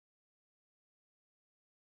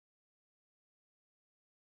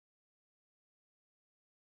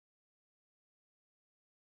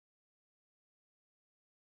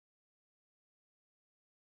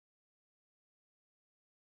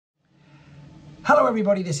Hello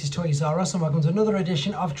everybody, this is Toys R Us and welcome to another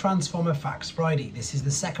edition of Transformer Facts Friday. This is the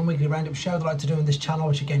second weekly roundup show that I like to do on this channel,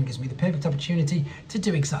 which again gives me the perfect opportunity to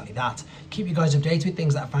do exactly that. Keep you guys updated with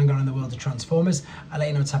things that are found on in the world of Transformers. I'll let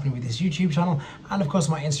you know what's happening with this YouTube channel and of course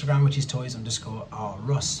my Instagram, which is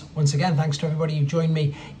toys_rus. Once again, thanks to everybody who joined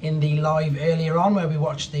me in the live earlier on where we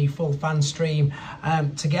watched the full fan stream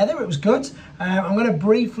together. It was good. I'm going to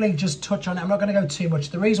briefly just touch on it. I'm not going to go too much.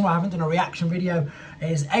 The reason why I haven't done a reaction video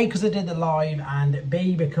is A, because I did the live, and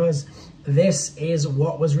B, because this is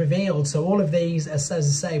what was revealed. So all of these, as I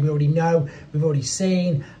say, we already know, we've already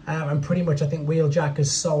seen, and pretty much I think Wheeljack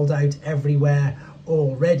has sold out everywhere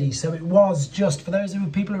already. So it was just, for those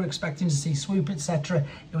people who were expecting to see Swoop, etc.,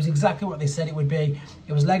 it was exactly what they said it would be.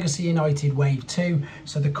 It was Legacy United Wave 2.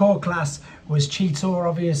 So the core class was Cheetor,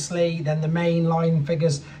 obviously, then the main line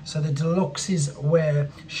figures. So the deluxes were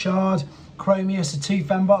Shard, Chromius, the 2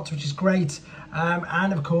 fembots, which is great.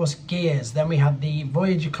 And of course Gears. Then we had the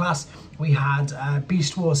Voyager class, we had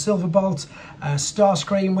Beast Wars Silverbolt,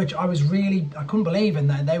 Starscream, which I couldn't believe, and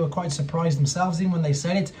they were quite surprised themselves in when they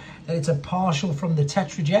said it, that it's a partial from the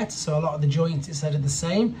Tetrajet, so a lot of the joints it said are the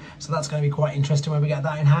same, so that's going to be quite interesting when we get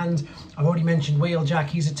that in hand. I've already mentioned Wheeljack,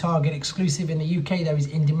 he's a Target exclusive in the UK, though he's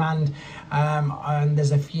in demand, and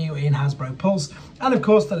there's a few in Hasbro Pulse, and of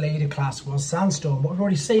course the leader class was Sandstorm, but we've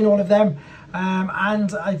already seen all of them.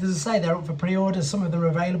 And as I say, they're up for pre-orders. Some of them are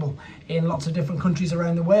available in lots of different countries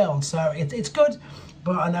around the world, so it's good.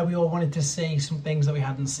 But I know we all wanted to see some things that we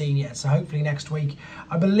hadn't seen yet, so hopefully next week.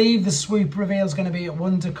 I believe the Swoop reveal is going to be at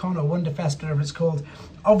WonderCon or Wonderfest, whatever it's called.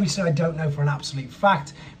 Obviously I don't know for an absolute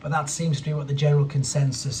fact, but that seems to be what the general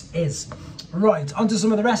consensus is. Right, on to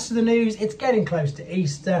some of the rest of the news. It's getting close to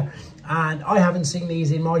Easter, and I haven't seen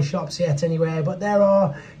these in my shops yet anywhere, but there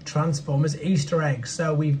are Transformers Easter eggs.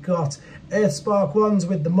 So we've got Earthspark ones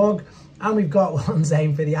with the mug, and we've got ones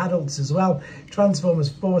aimed for the adults as well. Transformers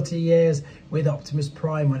 40 years with Optimus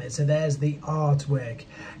Prime on it. So there's the artwork.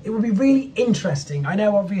 It would be really interesting. I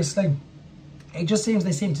know, obviously, it just seems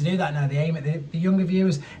they seem to do that now. They aim at the younger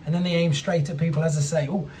viewers, and then they aim straight at people, as I say,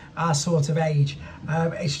 our sort of age.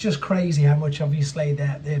 It's just crazy how much, obviously,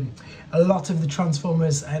 a lot of the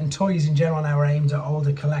Transformers and toys in general now are aimed at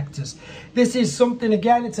older collectors. This is something,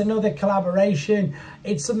 again, it's another collaboration.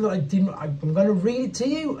 It's something that I'm going to read it to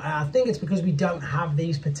you. I think it's because we don't have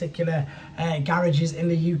these particular garages in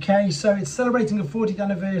the UK. So it's celebrating a 40th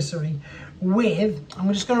anniversary with,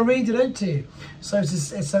 I'm just going to read it out to you. So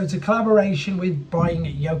it's a collaboration with buying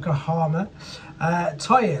Yokohama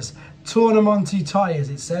tyres, Tornamonte tyres,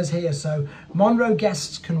 it says here. So Monroe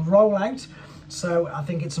guests can roll out. So I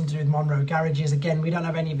think it's something to do with Monroe garages. Again, we don't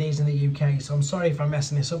have any of these in the UK, so I'm sorry if I'm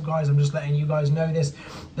messing this up, guys. I'm just letting you guys know this,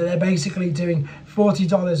 that they're basically doing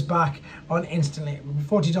 $40 back on instantly,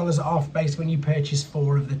 $40 off basically when you purchase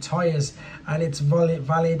 4 of the tyres, and it's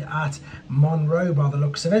valid at Monroe by the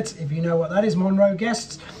looks of it. If you know what that is, Monroe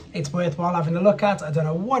guests, it's worthwhile having a look at. I don't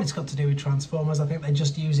know what it's got to do with Transformers. I think they're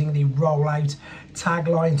just using the rollout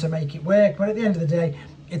tagline to make it work, but at the end of the day,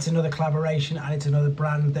 it's another collaboration and it's another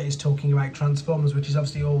brand that is talking about Transformers, which is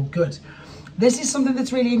obviously all good. This is something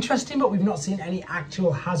that's really interesting, but we've not seen any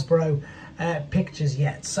actual Hasbro pictures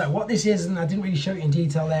yet. So what this is, and I didn't really show it in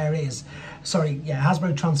detail there, is, sorry, yeah,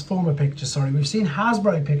 Hasbro Transformer pictures, sorry. We've seen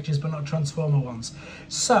Hasbro pictures, but not Transformer ones.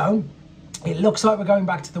 So it looks like we're going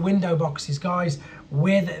back to the window boxes, guys,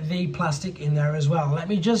 with the plastic in there as well. Let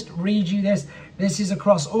me just read you this. This is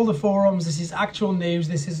across all the forums. This is actual news.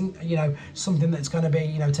 This isn't, something that's going to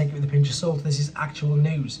be, take it with a pinch of salt. This is actual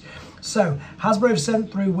news. So Hasbro have sent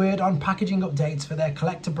through word on packaging updates for their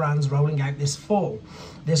collector brands rolling out this fall.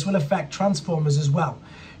 This will affect Transformers as well.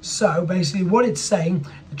 So basically what it's saying,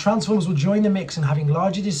 the Transformers will join the mix and having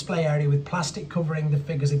larger display area with plastic covering the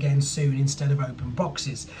figures again soon instead of open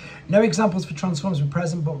boxes. No examples for Transformers were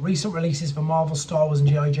present, but recent releases for Marvel, Star Wars and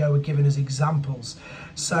G.I. Joe were given as examples.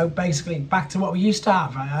 So basically back to what we used to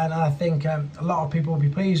have, and I think a lot of people will be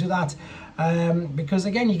pleased with that, because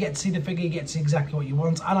again, you get to see the figure, you get to see exactly what you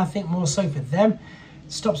want, and I think more so for them,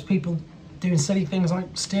 it stops people doing silly things like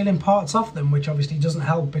stealing parts off them, which obviously doesn't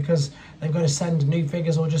help because they've got to send new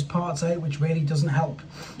figures or just parts out, which really doesn't help.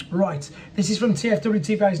 Right, this is from TFW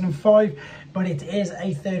 2005, but it is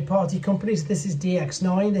a third-party company. So this is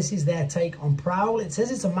DX9. This is their take on Prowl. It says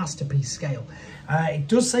it's a masterpiece scale. It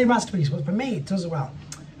does say masterpiece, but for me, it does, well,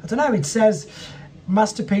 I don't know. It says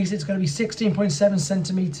masterpiece. It's going to be 16.7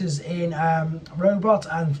 centimeters in robot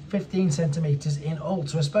and 15 centimeters in ult.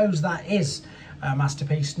 So I suppose that is a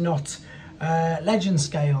masterpiece, not legend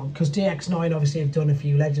scale, because DX9 obviously have done a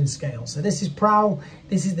few legend scales. So this is Prowl,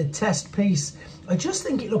 this is the test piece. I just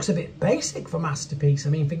think it looks a bit basic for Masterpiece. I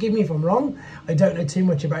mean, forgive me if I'm wrong, I don't know too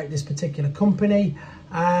much about this particular company.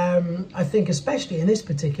 I think especially in this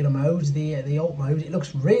particular mode, the alt mode, it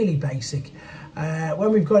looks really basic.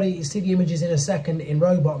 When we've got to see the images in a second in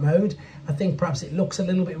robot mode, I think perhaps it looks a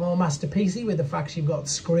little bit more masterpiecey with the fact you've got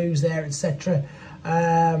screws there, etc.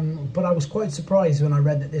 But I was quite surprised when I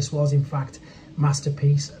read that this was in fact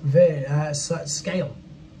Masterpiece scale.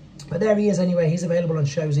 But there he is anyway. He's available on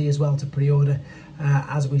Shozy as well to pre-order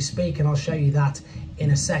as we speak, and I'll show you that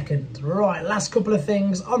in a second. Right, last couple of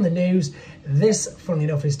things on the news. This, funnily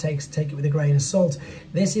enough, is take it with a grain of salt.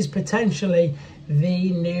 This is potentially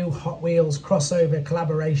the new Hot Wheels crossover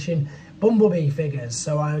collaboration Bumblebee figures.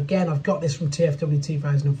 So I've got this from TFW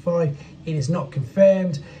 2005. It is not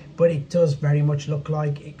confirmed, but it does very much look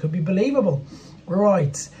like it could be believable.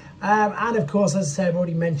 Right. And of course, as I said, I've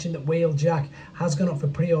already mentioned that Wheeljack has gone up for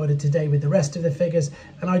pre-order today with the rest of the figures,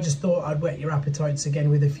 and I just thought I'd whet your appetites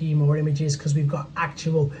again with a few more images, because we've got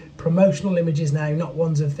actual promotional images now, not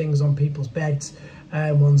ones of things on people's beds,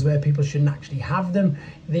 ones where people shouldn't actually have them.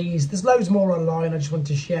 There's loads more online. I just wanted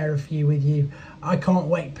to share a few with you. I can't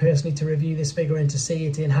wait personally to review this figure and to see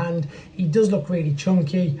it in hand. He does look really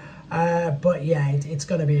chunky, but yeah, it's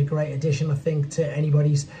going to be a great addition, I think, to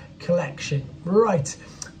anybody's collection. Right.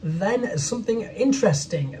 Then something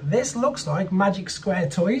interesting. This looks like Magic Square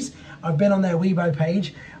Toys. I've been on their Weibo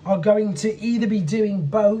page. Are going to either be doing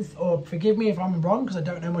both, or forgive me if I'm wrong, because I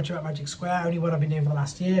don't know much about Magic Square, only what I've been doing for the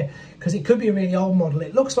last year, because it could be a really old model.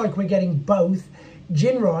 It looks like we're getting both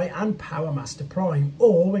Jinrai and Power Master Prime,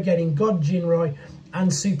 or we're getting God Jinrai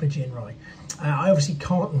and Super Jinrai. I obviously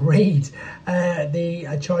can't read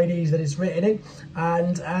the Chinese that it's written in,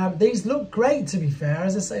 and these look great, to be fair.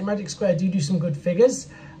 As I say, Magic Square do some good figures.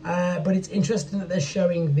 But it's interesting that they're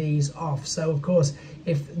showing these off. So of course,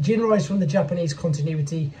 if Jinrai is from the Japanese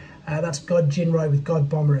continuity, that's God Jinrai with God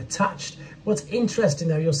Bomber attached. What's interesting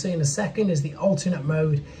though, you'll see in a second, is the alternate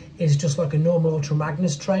mode is just like a normal Ultra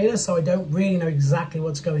Magnus trailer. So I don't really know exactly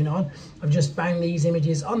what's going on. I've just found these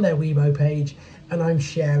images on their Weibo page and I'm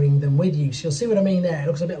sharing them with you. So you'll see what I mean there. It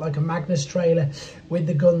looks a bit like a Magnus trailer with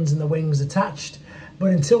the guns and the wings attached.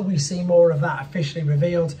 But until we see more of that officially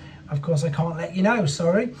revealed, of course, I can't let you know,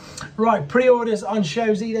 sorry. Right, pre-orders on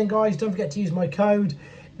Shozy then, guys. Don't forget to use my code.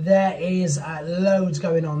 There is loads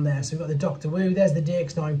going on there. So we've got the Doctor Wu. There's the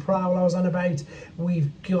DX9 Prowl I was on about. We've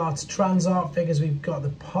got Transart figures. We've got the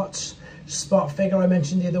Potts Spot figure I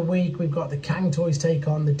mentioned the other week. We've got the Kang Toys take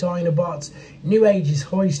on the Dinobots. New Ages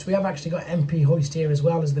Hoist. We have actually got MP Hoist here as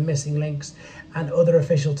well as the Missing Links and other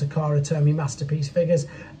official Takara Tomy Masterpiece figures.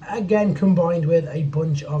 Again, combined with a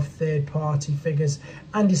bunch of third-party figures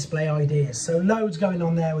and display ideas. So loads going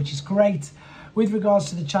on there, which is great. With regards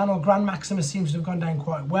to the channel, Grand Maximus seems to have gone down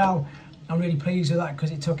quite well. I'm really pleased with that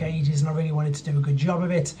because it took ages and I really wanted to do a good job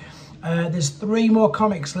of it. There's 3 more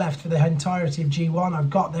comics left for the entirety of G1. I've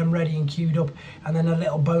got them ready and queued up, and then a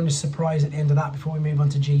little bonus surprise at the end of that before we move on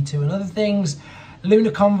to G2 and other things.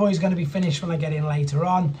 Lunar Convoy is going to be finished when I get in later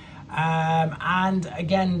on. And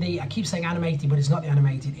again, I keep saying animated, but it's not the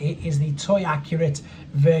animated. It is the toy accurate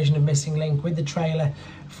version of Missing Link with the trailer,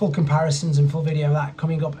 full comparisons and full video of that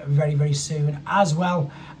coming up very, very soon, as well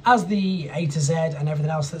as the A to Z and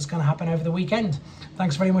everything else that's going to happen over the weekend.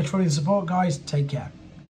 Thanks very much for all the support, guys. Take care.